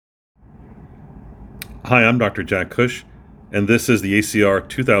Hi, I'm Dr. Jack Cush, and this is the ACR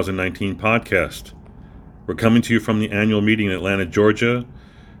 2019 podcast. We're coming to you from the annual meeting in Atlanta, Georgia.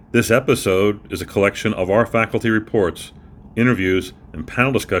 This episode is a collection of our faculty reports, interviews, and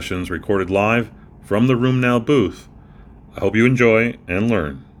panel discussions recorded live from the RheumNow booth. I hope you enjoy and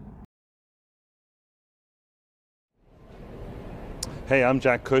learn. Hey, I'm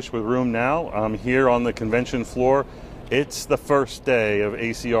Jack Cush with RheumNow. I'm here on the convention floor. It's the first day of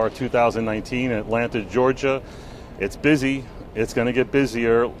ACR 2019 in Atlanta, Georgia. It's busy. It's going to get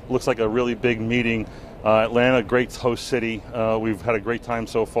busier. Looks like a really big meeting. Atlanta, great host city. We've had a great time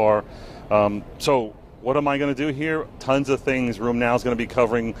so far. So what am I going to do here? Tons of things. RheumNow is going to be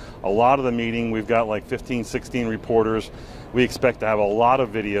covering a lot of the meeting. We've got like 15, 16 reporters. We expect to have a lot of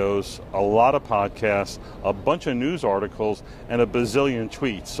videos, a lot of podcasts, a bunch of news articles, and a bazillion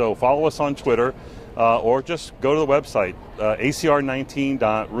tweets. So follow us on Twitter. Or just go to the website,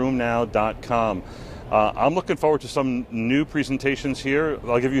 acr19.rheumnow.com. I'm looking forward to some new presentations here.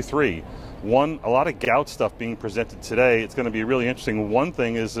 I'll give you three. One, a lot of gout stuff being presented today. It's going to be really interesting. One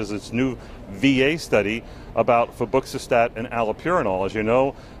thing is this new VA study about febuxostat and allopurinol. As you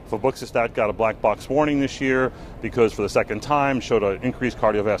know, febuxostat got a black box warning this year because for the second time showed an increased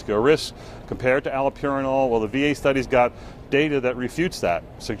cardiovascular risk compared to allopurinol. Well, the VA study's got data that refutes that,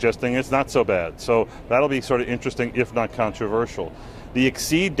 suggesting it's not so bad. So that'll be sort of interesting, if not controversial. The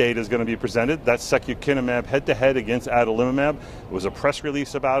EXCEED data is going to be presented. That's secukinumab head-to-head against adalimumab. There was a press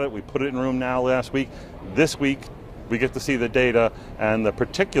release about it. We put it in RheumNow last week. This week, we get to see the data and the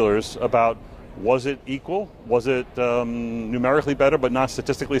particulars about was it equal? Was it numerically better but not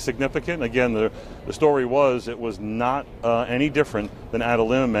statistically significant? Again, the story was it was not any different than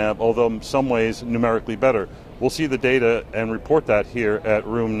adalimumab, although in some ways numerically better. We'll see the data and report that here at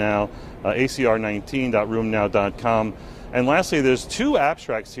RheumNow, acr19.rheumnow.com. And lastly, there's two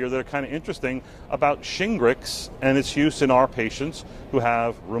abstracts here that are kind of interesting about Shingrix and its use in our patients who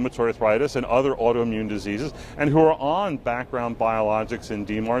have rheumatoid arthritis and other autoimmune diseases and who are on background biologics and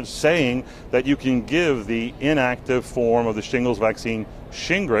DMARDs, saying that you can give the inactive form of the shingles vaccine,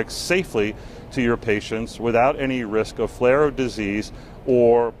 Shingrix, safely to your patients without any risk of flare of disease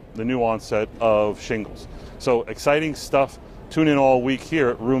or the new onset of shingles. So exciting stuff. Tune in all week here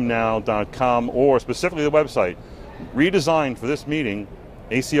at rheumnow.com or specifically the website. Redesigned for this meeting,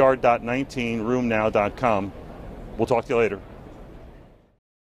 acr.19rheumnow.com. We'll talk to you later.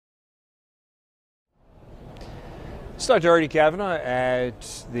 It's Dr. Artie Cavanaugh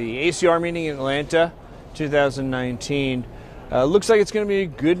at the ACR meeting in Atlanta 2019. Looks like it's going to be a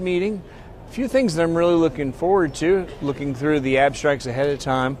good meeting. A few things that I'm really looking forward to, looking through the abstracts ahead of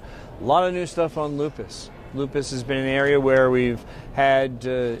time. A lot of new stuff on lupus. Lupus has been an area where we've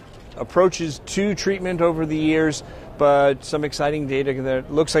had approaches to treatment over the years, but some exciting data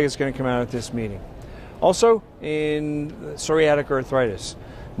that looks like it's going to come out at this meeting. Also, in psoriatic arthritis,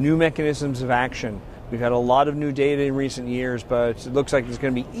 new mechanisms of action. We've had a lot of new data in recent years, but it looks like there's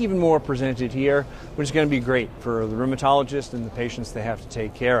going to be even more presented here, which is going to be great for the rheumatologist and the patients they have to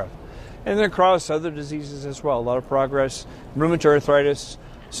take care of. And then across other diseases as well, a lot of progress. Rheumatoid arthritis,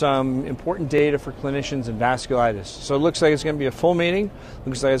 some important data for clinicians and vasculitis. So it looks like it's going to be a full meeting.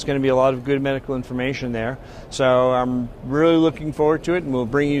 Looks like it's going to be a lot of good medical information there. So I'm really looking forward to it, and we'll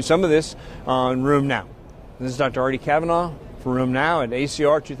bring you some of this on RheumNow. This is Dr. Artie Cavanaugh for RheumNow at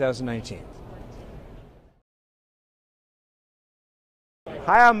ACR 2019.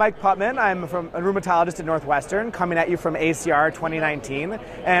 Hi, I'm Mike Putman. I'm a rheumatologist at Northwestern, coming at you from ACR 2019.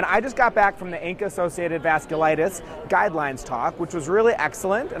 And I just got back from the ANCA-associated vasculitis guidelines talk, which was really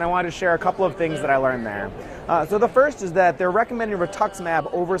excellent, and I wanted to share a couple of things that I learned there. So the first is that they're recommending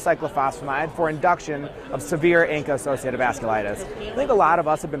rituximab over cyclophosphamide for induction of severe ANCA-associated vasculitis. I think a lot of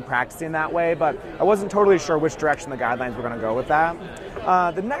us have been practicing that way, but I wasn't totally sure which direction the guidelines were going to go with that.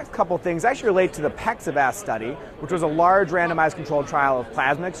 The next couple things actually relate to the PEXAVAS study, which was a large randomized controlled trial of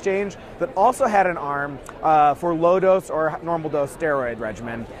plasma exchange that also had an arm for low dose or normal dose steroid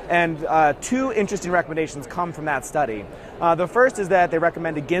regimen. And two interesting recommendations come from that study. The first is that they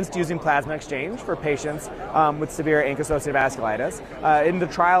recommend against using plasma exchange for patients with severe ANCA-associated vasculitis. In the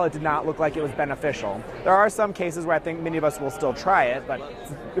trial, it did not look like it was beneficial. There are some cases where I think many of us will still try it, but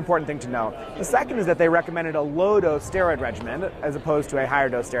it's an important thing to know. The second is that they recommended a low-dose steroid regimen as opposed to a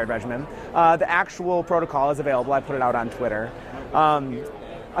higher-dose steroid regimen. The actual protocol is available. I put it out on Twitter.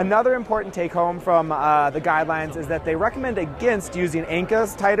 Another important take home from the guidelines is that they recommend against using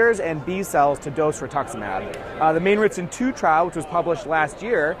ANCA titers and B cells to dose rituximab. The Mainritzen-2 trial, which was published last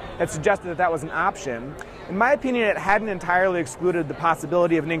year, had suggested that that was an option. In my opinion, it hadn't entirely excluded the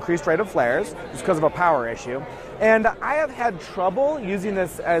possibility of an increased rate of flares, just because of a power issue. And I have had trouble using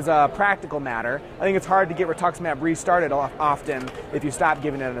this as a practical matter. I think it's hard to get rituximab restarted often if you stop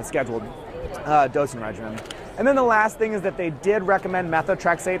giving it in a scheduled dosing regimen. And then the last thing is that they did recommend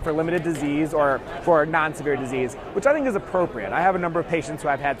methotrexate for limited disease or for non-severe disease, which I think is appropriate. I have a number of patients who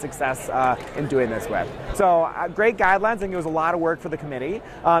I've had success in doing this with. So great guidelines. I think it was a lot of work for the committee.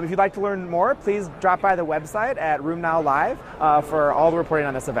 If you'd like to learn more, please drop by the website at RheumNow Live for all the reporting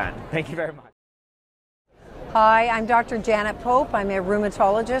on this event. Thank you very much. Hi, I'm Dr. Janet Pope. I'm a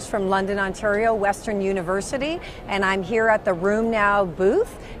rheumatologist from London, Ontario, Western University, and I'm here at the RheumNow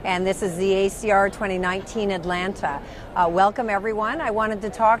booth, and this is the ACR 2019 Atlanta. Welcome everyone. I wanted to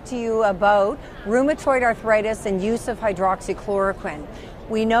talk to you about rheumatoid arthritis and use of hydroxychloroquine.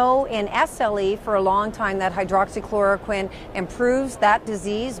 We know in SLE for a long time that hydroxychloroquine improves that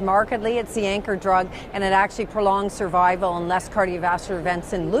disease markedly. It's the anchor drug, and it actually prolongs survival and less cardiovascular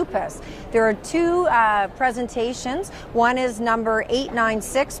events in lupus. There are two presentations. One is number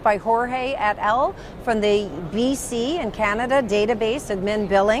 896 by Jorge et al. From the BC and Canada database admin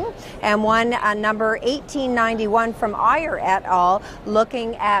billing, and one number 1891 from Iyer et al.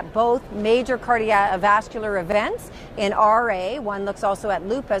 Looking at both major cardiovascular events in RA. One looks also at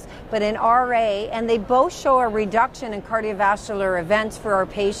lupus, but in RA, and they both show a reduction in cardiovascular events for our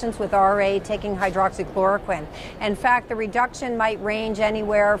patients with RA taking hydroxychloroquine. In fact, the reduction might range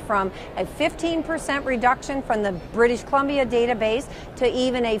anywhere from a 15% reduction from the British Columbia database to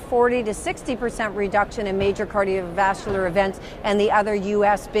even a 40 to 60% reduction in major cardiovascular events and the other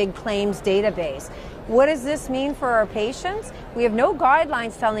US big claims database. What does this mean for our patients? We have no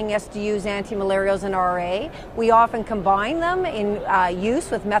guidelines telling us to use antimalarials in RA. We often combine them in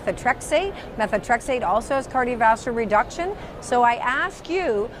use with methotrexate. Methotrexate also has cardiovascular reduction. So I ask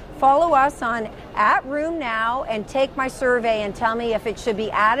you, follow us on @RheumNow and take my survey and tell me if it should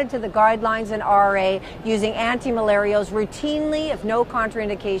be added to the guidelines in RA using antimalarials routinely if no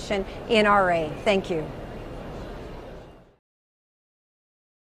contraindication in RA. Thank you.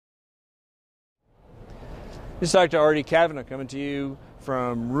 This is Dr. Artie Kavanagh coming to you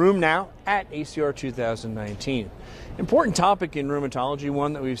from RheumNow at ACR 2019. Important topic in rheumatology,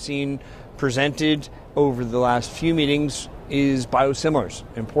 one that we've seen presented over the last few meetings, is biosimilars.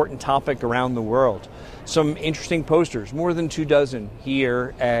 Important topic around the world. Some interesting posters, more than 24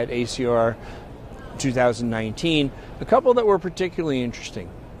 here at ACR 2019. A couple that were particularly interesting.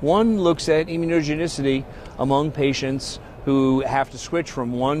 One looks at immunogenicity among patients who have to switch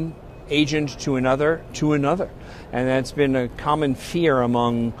from one agent to another. And that's been a common fear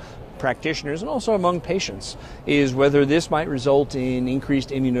among practitioners and also among patients, is whether this might result in increased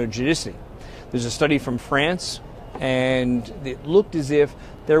immunogenicity. There's a study from France, and it looked as if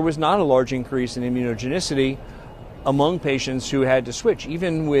there was not a large increase in immunogenicity among patients who had to switch,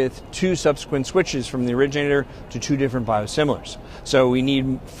 even with two subsequent switches from the originator to two different biosimilars. So we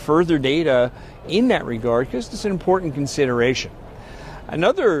need further data in that regard because it's an important consideration.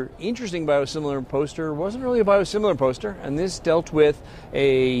 Another interesting biosimilar poster wasn't really a biosimilar poster, and this dealt with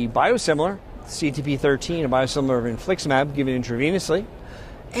a biosimilar, CTP13, a biosimilar of infliximab given intravenously,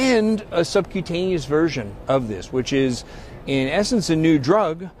 and a subcutaneous version of this, which is in essence a new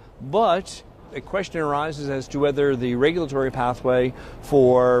drug, but a question arises as to whether the regulatory pathway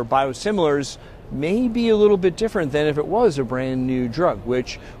for biosimilars may be a little bit different than if it was a brand new drug,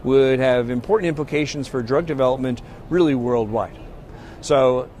 which would have important implications for drug development really worldwide.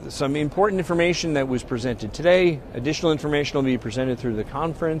 So some important information that was presented today, additional information will be presented through the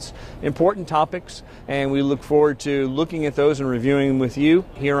conference, important topics, and we look forward to looking at those and reviewing them with you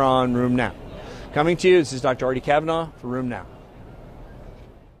here on RheumNow. Coming to you, this is Dr. Artie Kavanagh for RheumNow.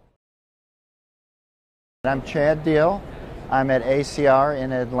 I'm Chad Deal. I'm at ACR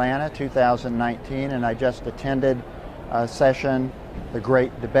in Atlanta 2019, and I just attended a session, The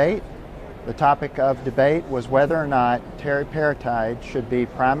Great Debate. The topic of debate was whether or not teriparatide should be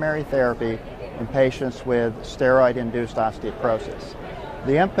primary therapy in patients with steroid-induced osteoporosis.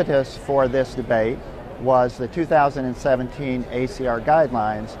 The impetus for this debate was the 2017 ACR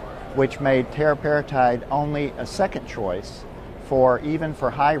guidelines, which made teriparatide only a second choice even for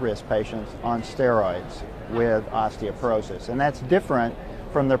high-risk patients on steroids with osteoporosis. And that's different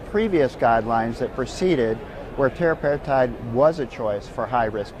from the previous guidelines that preceded, where teriparatide was a choice for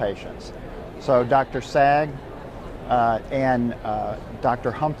high-risk patients. So Dr. Sag and Dr.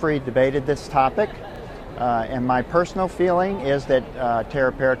 Humphrey debated this topic, And my personal feeling is that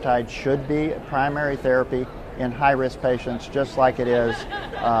teriparatide should be primary therapy in high-risk patients, just like it is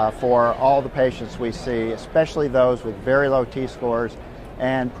for all the patients we see, especially those with very low T-scores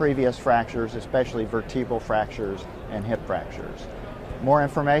and previous fractures, especially vertebral fractures and hip fractures. More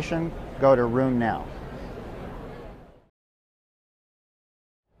information, go to RheumNow.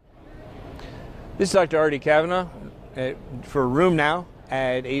 This is Dr. Artie Kavanagh for RheumNow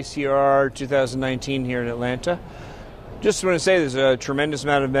at ACR 2019 here in Atlanta. Just want to say there's a tremendous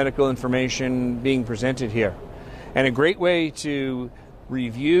amount of medical information being presented here. And a great way to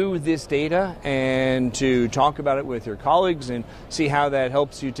review this data and to talk about it with your colleagues and see how that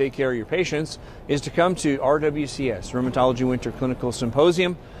helps you take care of your patients is to come to RWCS, Rheumatology Winter Clinical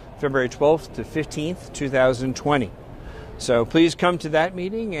Symposium, February 12th to 15th, 2020. So please come to that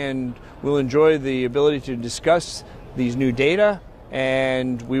meeting and we'll enjoy the ability to discuss these new data,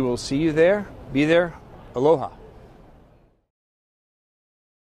 and we will see you there. Be there. Aloha.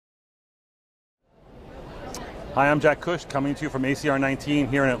 Hi, I'm Jack Cush, coming to you from ACR 19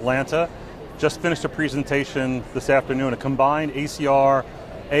 here in Atlanta. Just finished a presentation this afternoon, a combined ACR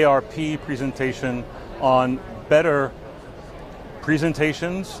ARP presentation on better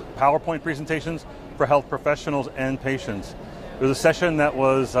presentations, PowerPoint presentations for health professionals and patients. It was a session that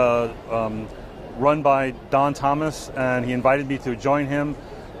was run by Don Thomas, and he invited me to join him.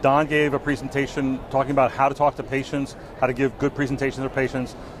 Don gave a presentation talking about how to talk to patients, how to give good presentations to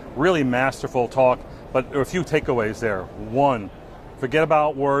patients. Really masterful talk. But there are a few takeaways there. One, forget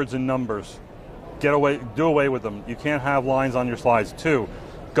about words and numbers. Do away with them. You can't have lines on your slides. Two,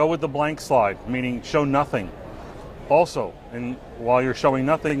 go with the blank slide, meaning show nothing. Also, and while you're showing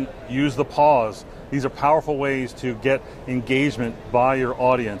nothing, use the pause. These are powerful ways to get engagement by your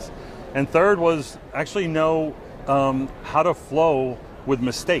audience. And third was actually know how to flow with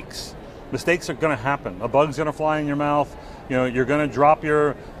mistakes. Mistakes are going to happen. A bug's going to fly in your mouth. You know, you're going to drop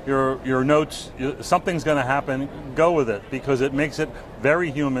your notes. Something's going to happen. Go with it, because it makes it very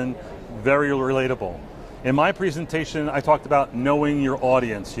human, very relatable. In my presentation, I talked about knowing your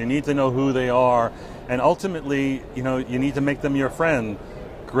audience. You need to know who they are, and ultimately, you need to make them your friend.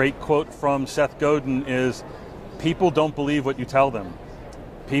 Great quote from Seth Godin is, "People don't believe what you tell them.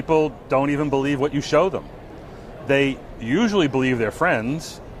 People don't even believe what you show them. They usually believe their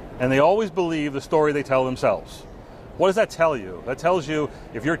friends, and they always believe the story they tell themselves." What does that tell you? That tells you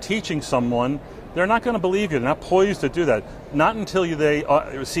if you're teaching someone, they're not going to believe you. They're not poised to do that. Not until they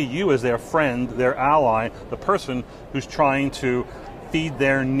see you as their friend, their ally, the person who's trying to feed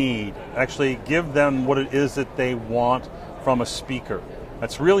their need. Actually give them what it is that they want from a speaker.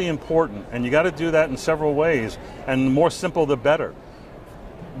 That's really important, and you got to do that in several ways, and the more simple the better.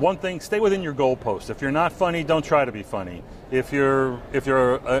 One thing, stay within your goalpost. If you're not funny, don't try to be funny. If you're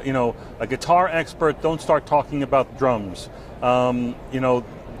a guitar expert, don't start talking about drums.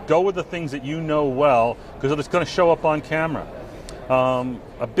 Go with the things that you know well, because it's going to show up on camera.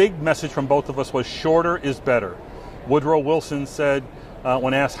 A big message from both of us was shorter is better. Woodrow Wilson said,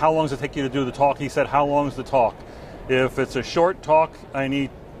 when asked how long does it take you to do the talk, he said, how long is the talk? If it's a short talk, I need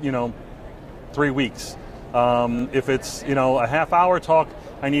 3 weeks. If it's a half-hour talk,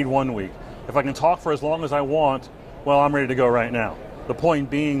 I need 1 week. If I can talk for as long as I want, well, I'm ready to go right now. The point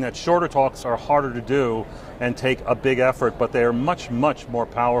being that shorter talks are harder to do and take a big effort, but they are much, much more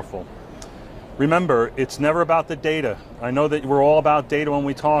powerful. Remember, it's never about the data. I know that we're all about data when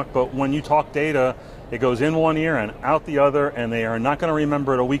we talk, but when you talk data, it goes in one ear and out the other, and they are not going to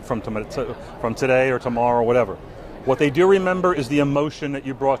remember it a week from today or tomorrow or whatever. What they do remember is the emotion that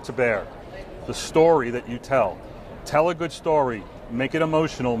you brought to bear, the story that you tell. Tell a good story, make it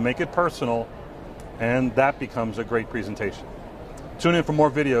emotional, make it personal, and that becomes a great presentation. Tune in for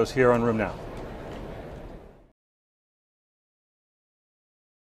more videos here on RheumNow.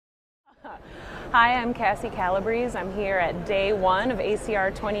 Hi, I'm Cassie Calabrese. I'm here at day one of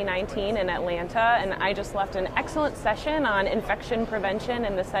ACR 2019 in Atlanta, and I just left an excellent session on infection prevention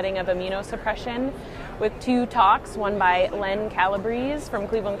in the setting of immunosuppression with 2 talks, one by Len Calabrese from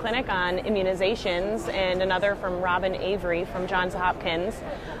Cleveland Clinic on immunizations, and another from Robin Avery from Johns Hopkins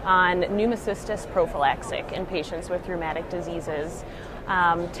on pneumocystis prophylaxis in patients with rheumatic diseases.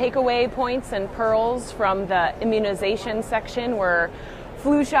 Takeaway points and pearls from the immunization section were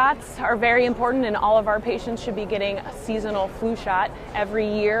flu shots are very important, and all of our patients should be getting a seasonal flu shot every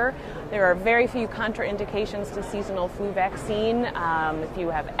year. There are very few contraindications to seasonal flu vaccine. If you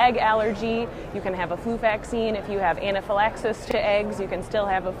have egg allergy, you can have a flu vaccine. If you have anaphylaxis to eggs, you can still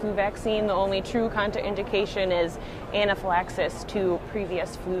have a flu vaccine. The only true contraindication is anaphylaxis to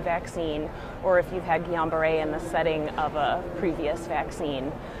previous flu vaccine, or if you've had Guillain-Barré in the setting of a previous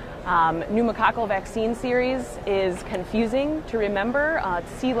vaccine. Pneumococcal vaccine series is confusing to remember.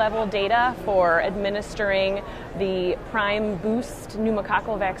 It's C-level data for administering the prime boost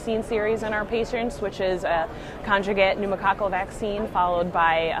pneumococcal vaccine series in our patients, which is a conjugate pneumococcal vaccine followed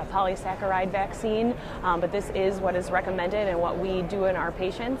by a polysaccharide vaccine. But this is what is recommended and what we do in our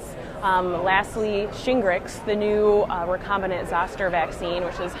patients. Lastly, Shingrix, the new recombinant zoster vaccine,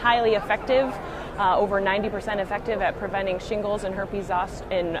 which is highly effective. Over 90% effective at preventing shingles and herpes zoster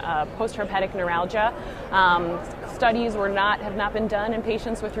in post-herpetic neuralgia. Studies have not been done in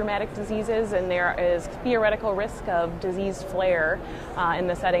patients with rheumatic diseases, and there is theoretical risk of disease flare in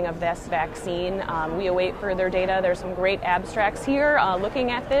the setting of this vaccine. We await further data. There's some great abstracts here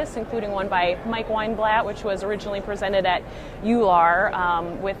looking at this, including one by Mike Weinblatt, which was originally presented at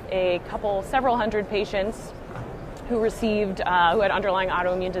EULAR with several hundred patients who had underlying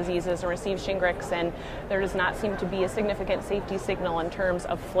autoimmune diseases and received Shingrix, and there does not seem to be a significant safety signal in terms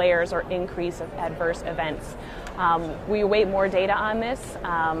of flares or increase of adverse events. We await more data on this.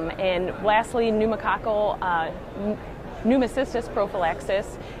 And lastly, pneumocystis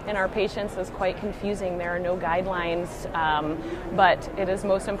prophylaxis in our patients is quite confusing. There are no guidelines, but it is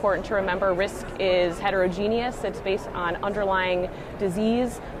most important to remember risk is heterogeneous. It's based on underlying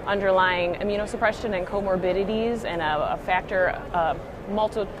disease, underlying immunosuppression and comorbidities, and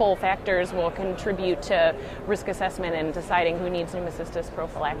multiple factors will contribute to risk assessment and deciding who needs pneumocystis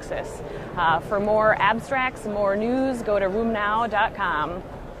prophylaxis. For more abstracts, more news, go to rheumnow.com.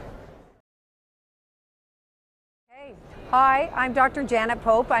 Hi, I'm Dr. Janet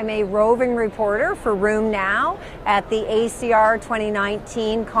Pope. I'm a roving reporter for RheumNow at the ACR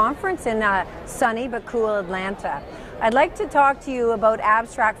 2019 conference in sunny but cool Atlanta. I'd like to talk to you about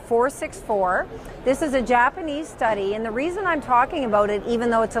abstract 464. This is a Japanese study, and the reason I'm talking about it, even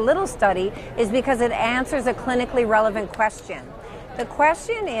though it's a little study, is because it answers a clinically relevant question. The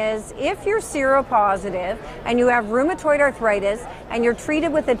question is, if you're seropositive and you have rheumatoid arthritis and you're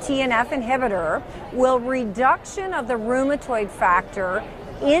treated with a TNF inhibitor, will reduction of the rheumatoid factor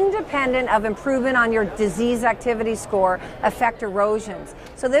independent of improvement on your disease activity score affect erosions?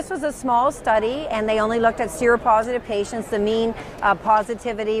 So this was a small study, and they only looked at seropositive patients. The mean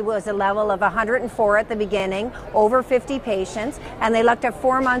positivity was a level of 104 at the beginning, over 50 patients, and they looked at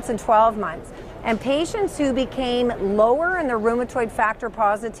 4 months and 12 months. And patients who became lower in their rheumatoid factor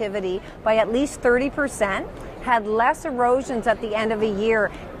positivity by at least 30% had less erosions at the end of a year,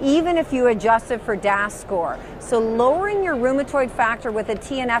 even if you adjusted for DAS score. So lowering your rheumatoid factor with a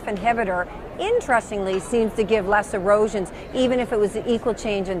TNF inhibitor, interestingly, seems to give less erosions, even if it was an equal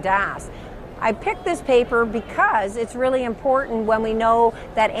change in DAS. I picked this paper because it's really important when we know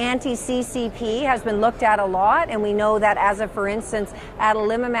that anti-CCP has been looked at a lot, and we know that, as for instance,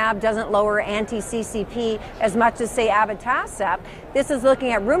 adalimumab doesn't lower anti-CCP as much as, say, abatacept. This is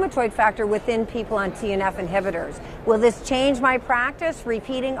looking at rheumatoid factor within people on TNF inhibitors. Will this change my practice,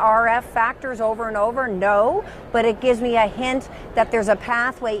 repeating RF factors over and over? No, but it gives me a hint that there's a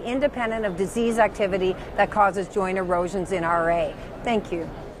pathway independent of disease activity that causes joint erosions in RA. Thank you.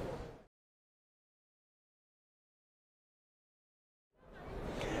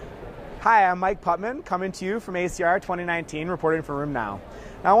 Hi, I'm Mike Putman, coming to you from ACR 2019, reporting for RheumNow. Now,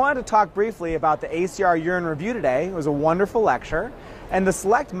 I wanted to talk briefly about the ACR Urine Review today. It was a wonderful lecture, and the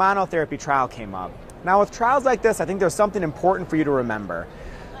SELECT monotherapy trial came up. Now, with trials like this, I think there's something important for you to remember.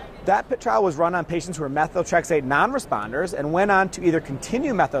 That trial was run on patients who were methotrexate non-responders and went on to either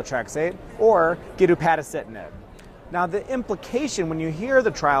continue methotrexate or get upadacitinib. Now, the implication when you hear the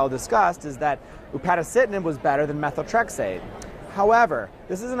trial discussed is that upadacitinib was better than methotrexate. However,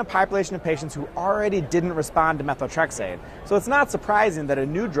 this is in a population of patients who already didn't respond to methotrexate, so it's not surprising that a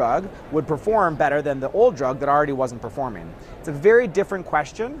new drug would perform better than the old drug that already wasn't performing. It's a very different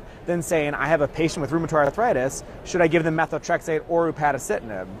question than saying, I have a patient with rheumatoid arthritis, should I give them methotrexate or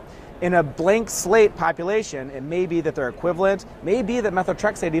upadacitinib? In a blank slate population, it may be that they're equivalent, may be that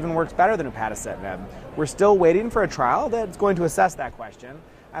methotrexate even works better than upadacitinib. We're still waiting for a trial that's going to assess that question.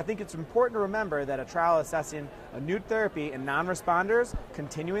 I think it's important to remember that a trial assessing a new therapy in non-responders,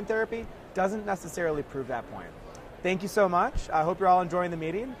 continuing therapy, doesn't necessarily prove that point. Thank you so much. I hope you're all enjoying the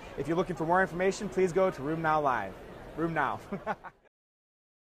meeting. If you're looking for more information, please go to RheumNow Live. RheumNow.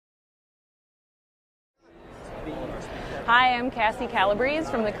 Hi, I'm Cassie Calabrese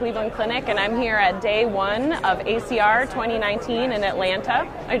from the Cleveland Clinic, and I'm here at day one of ACR 2019 in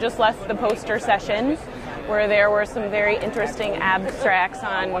Atlanta. I just left the poster session where there were some very interesting abstracts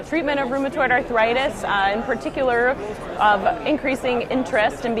on treatment of rheumatoid arthritis. In particular, of increasing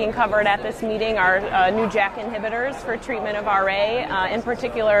interest in being covered at this meeting are new JAK inhibitors for treatment of RA, in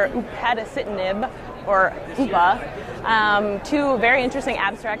particular upadacitinib or UPA. Two very interesting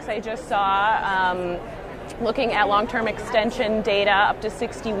abstracts I just saw looking at long-term extension data up to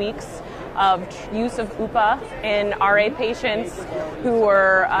 60 weeks of use of UPA in RA patients who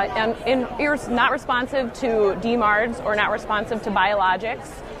were not responsive to DMARDs or not responsive to biologics.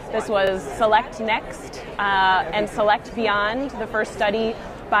 This was Select Next and Select Beyond, the first study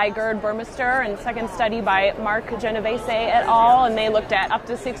by Gerd Burmester and second study by Mark Genovese et al. And they looked at up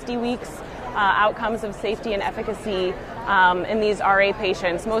to 60 weeks outcomes of safety and efficacy in these RA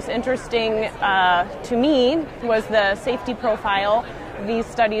patients. Most interesting to me was the safety profile. These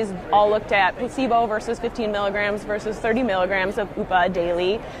studies all looked at placebo versus 15 milligrams versus 30 milligrams of UPA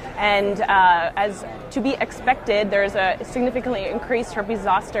daily. And as to be expected, there's a significantly increased herpes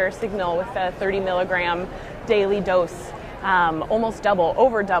zoster signal with the 30 milligram daily dose. Almost double,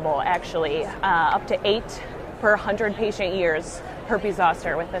 over double actually, up to 8 per 100 patient years herpes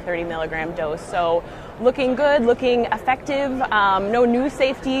zoster with the 30 milligram dose. So looking good, looking effective. No new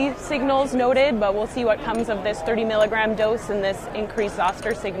safety signals noted, but we'll see what comes of this 30 milligram dose and this increased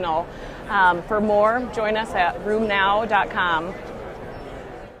zoster signal. For more, join us at rheumnow.com.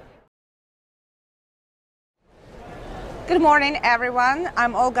 Good morning, everyone.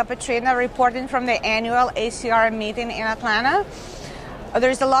 I'm Olga Petrina, reporting from the annual ACR meeting in Atlanta.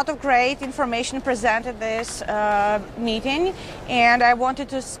 There's a lot of great information presented this meeting, and I wanted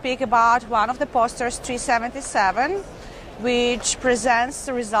to speak about one of the posters, 377, which presents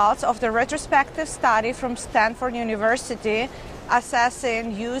the results of the retrospective study from Stanford University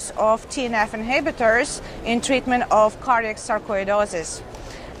assessing use of TNF inhibitors in treatment of cardiac sarcoidosis.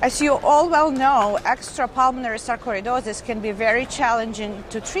 As you all well know, extrapulmonary sarcoidosis can be very challenging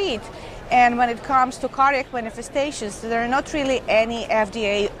to treat. And when it comes to cardiac manifestations, there are not really any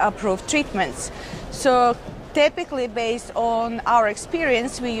FDA-approved treatments. So typically, based on our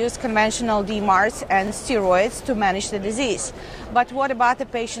experience, we use conventional DMARDs and steroids to manage the disease. But what about the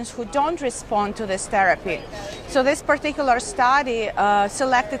patients who don't respond to this therapy? So this particular study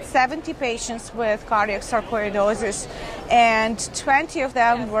selected 70 patients with cardiac sarcoidosis, and 20 of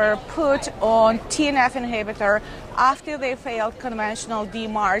them were put on TNF inhibitor after they failed conventional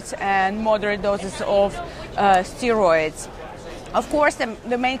DMARDs and moderate doses of steroids. Of course,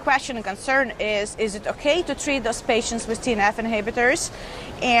 the main question and concern is it okay to treat those patients with TNF inhibitors?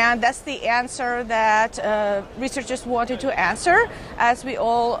 And that's the answer that researchers wanted to answer, as we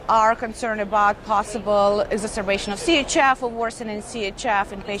all are concerned about possible exacerbation of CHF or worsening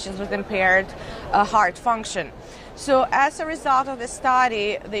CHF in patients with impaired heart function. So as a result of the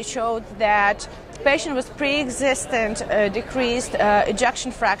study, they showed that patient with pre-existent decreased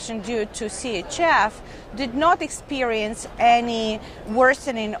ejection fraction due to CHF did not experience any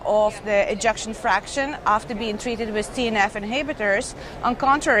worsening of the ejection fraction after being treated with TNF inhibitors. On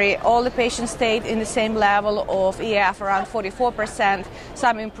contrary, all the patients stayed in the same level of EF, around 44%,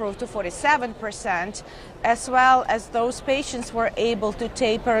 some improved to 47%, as well as those patients were able to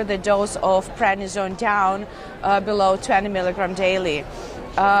taper the dose of prednisone down below 20 milligram daily.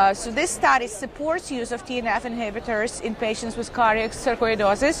 So this study supports use of TNF inhibitors in patients with cardiac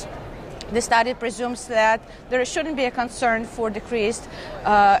sarcoidosis. The study presumes that there shouldn't be a concern for decreased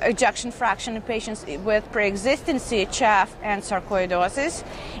ejection fraction in patients with pre-existing CHF and sarcoidosis.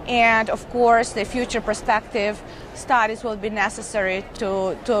 And of course, the future prospective studies will be necessary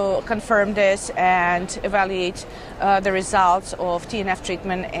to confirm this and evaluate the results of TNF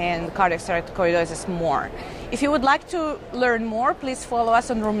treatment in cardiac sarcoidosis more. If you would like to learn more, please follow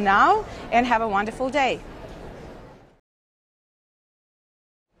us on RheumNow and have a wonderful day.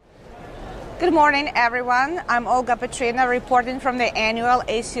 Good morning, everyone. I'm Olga Petrina, reporting from the annual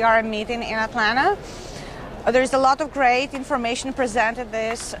ACR meeting in Atlanta. There's a lot of great information presented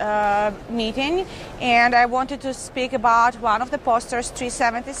this meeting, and I wanted to speak about one of the posters,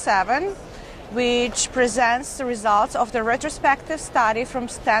 377, which presents the results of the retrospective study from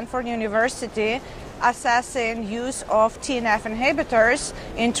Stanford University assessing use of TNF inhibitors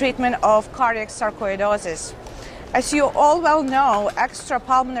in treatment of cardiac sarcoidosis. As you all well know,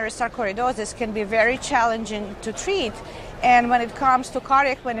 extrapulmonary sarcoidosis can be very challenging to treat, and when it comes to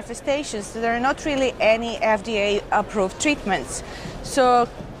cardiac manifestations, there are not really any FDA-approved treatments. So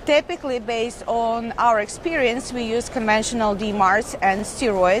typically, based on our experience, we use conventional DMARDs and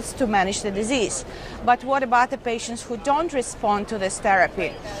steroids to manage the disease. But what about the patients who don't respond to this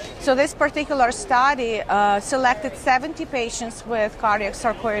therapy? So this particular study selected 70 patients with cardiac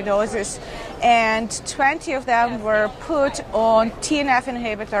sarcoidosis, and 20 of them were put on TNF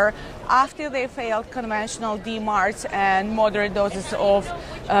inhibitor after they failed conventional DMARDs and moderate doses of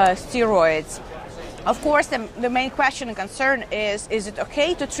steroids. Of course, the main question and concern is it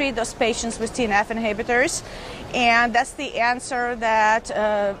okay to treat those patients with TNF inhibitors? And that's the answer that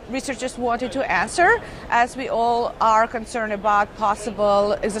researchers wanted to answer, as we all are concerned about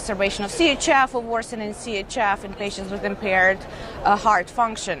possible exacerbation of CHF or worsening CHF in patients with impaired heart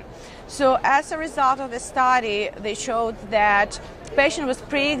function. So as a result of the study, they showed that patients with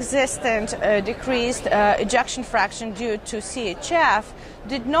pre-existent decreased ejection fraction due to CHF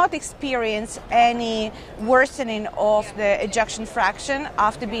did not experience any worsening of the ejection fraction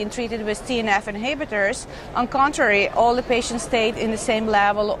after being treated with TNF inhibitors. On contrary, all the patients stayed in the same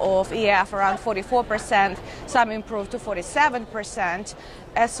level of EF, around 44%, some improved to 47%,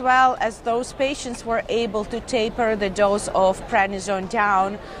 as well as those patients were able to taper the dose of prednisone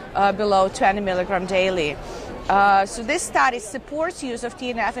down below 20 milligram daily. So this study supports use of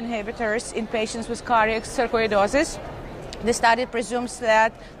TNF inhibitors in patients with cardiac sarcoidosis. The study presumes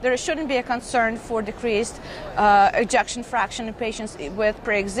that there shouldn't be a concern for decreased ejection fraction in patients with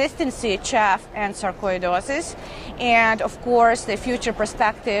pre-existing CHF and sarcoidosis. And of course, the future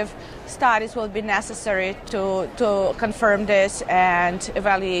prospective studies will be necessary to confirm this and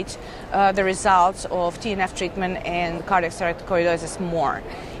evaluate the results of TNF treatment in cardiac sarcoidosis more.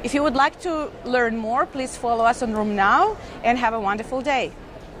 If you would like to learn more, please follow us on Room Now and have a wonderful day.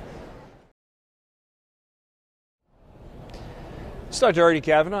 It's Dr. Artie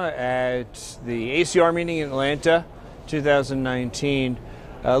Kavanagh at the ACR meeting in Atlanta 2019.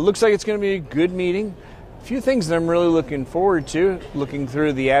 Looks like it's going to be a good meeting. A few things that I'm really looking forward to, looking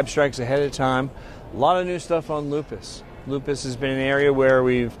through the abstracts ahead of time. A lot of new stuff on lupus. Lupus has been an area where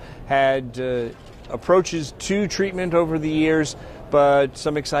we've had approaches to treatment over the years, but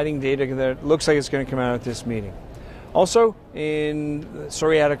some exciting data that looks like it's going to come out at this meeting. Also, in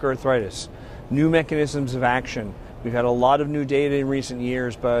psoriatic arthritis, new mechanisms of action. We've had a lot of new data in recent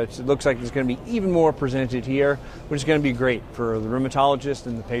years, but it looks like there's going to be even more presented here, which is going to be great for the rheumatologist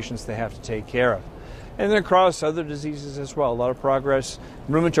and the patients they have to take care of. And then across other diseases as well, a lot of progress.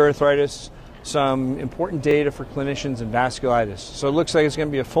 Rheumatoid arthritis, some important data for clinicians and vasculitis. So it looks like it's going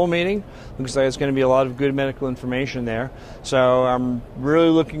to be a full meeting. Looks like it's going to be a lot of good medical information there. So I'm really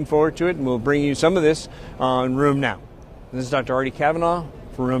looking forward to it, and we'll bring you some of this on Room Now. This is Dr. Artie Kavanagh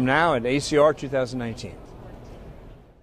for Room Now at ACR 2019.